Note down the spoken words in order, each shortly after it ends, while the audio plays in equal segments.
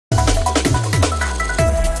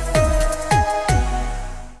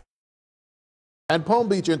At Palm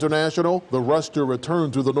Beach International, the rush to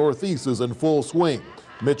return to the Northeast is in full swing.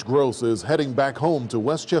 Mitch Gross is heading back home to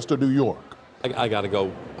Westchester, New York. I got to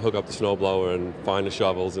go hook up the snowblower and find the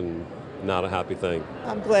shovels, and not a happy thing.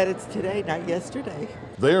 I'm glad it's today, not yesterday.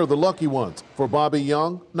 They're the lucky ones. For Bobby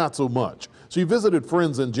Young, not so much. She visited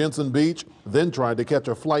friends in Jensen Beach, then tried to catch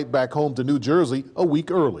a flight back home to New Jersey a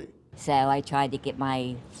week early. So I tried to get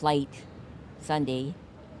my flight Sunday,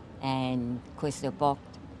 and of course they're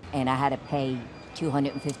booked, and I had to pay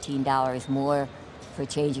 $215 more for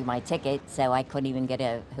changing my ticket, so I couldn't even get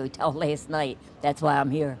a hotel last night. That's why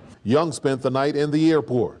I'm here. Young spent the night in the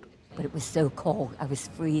airport. But it was so cold, I was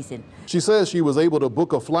freezing. She says she was able to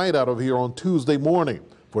book a flight out of here on Tuesday morning.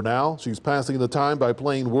 For now, she's passing the time by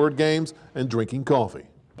playing word games and drinking coffee.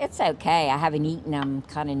 It's okay, I haven't eaten, I'm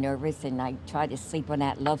kind of nervous, and I tried to sleep on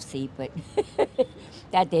that love seat, but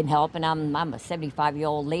that didn't help, and I'm a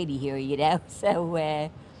 75-year-old lady here, you know, so,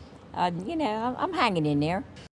 you know, I'm hanging in there.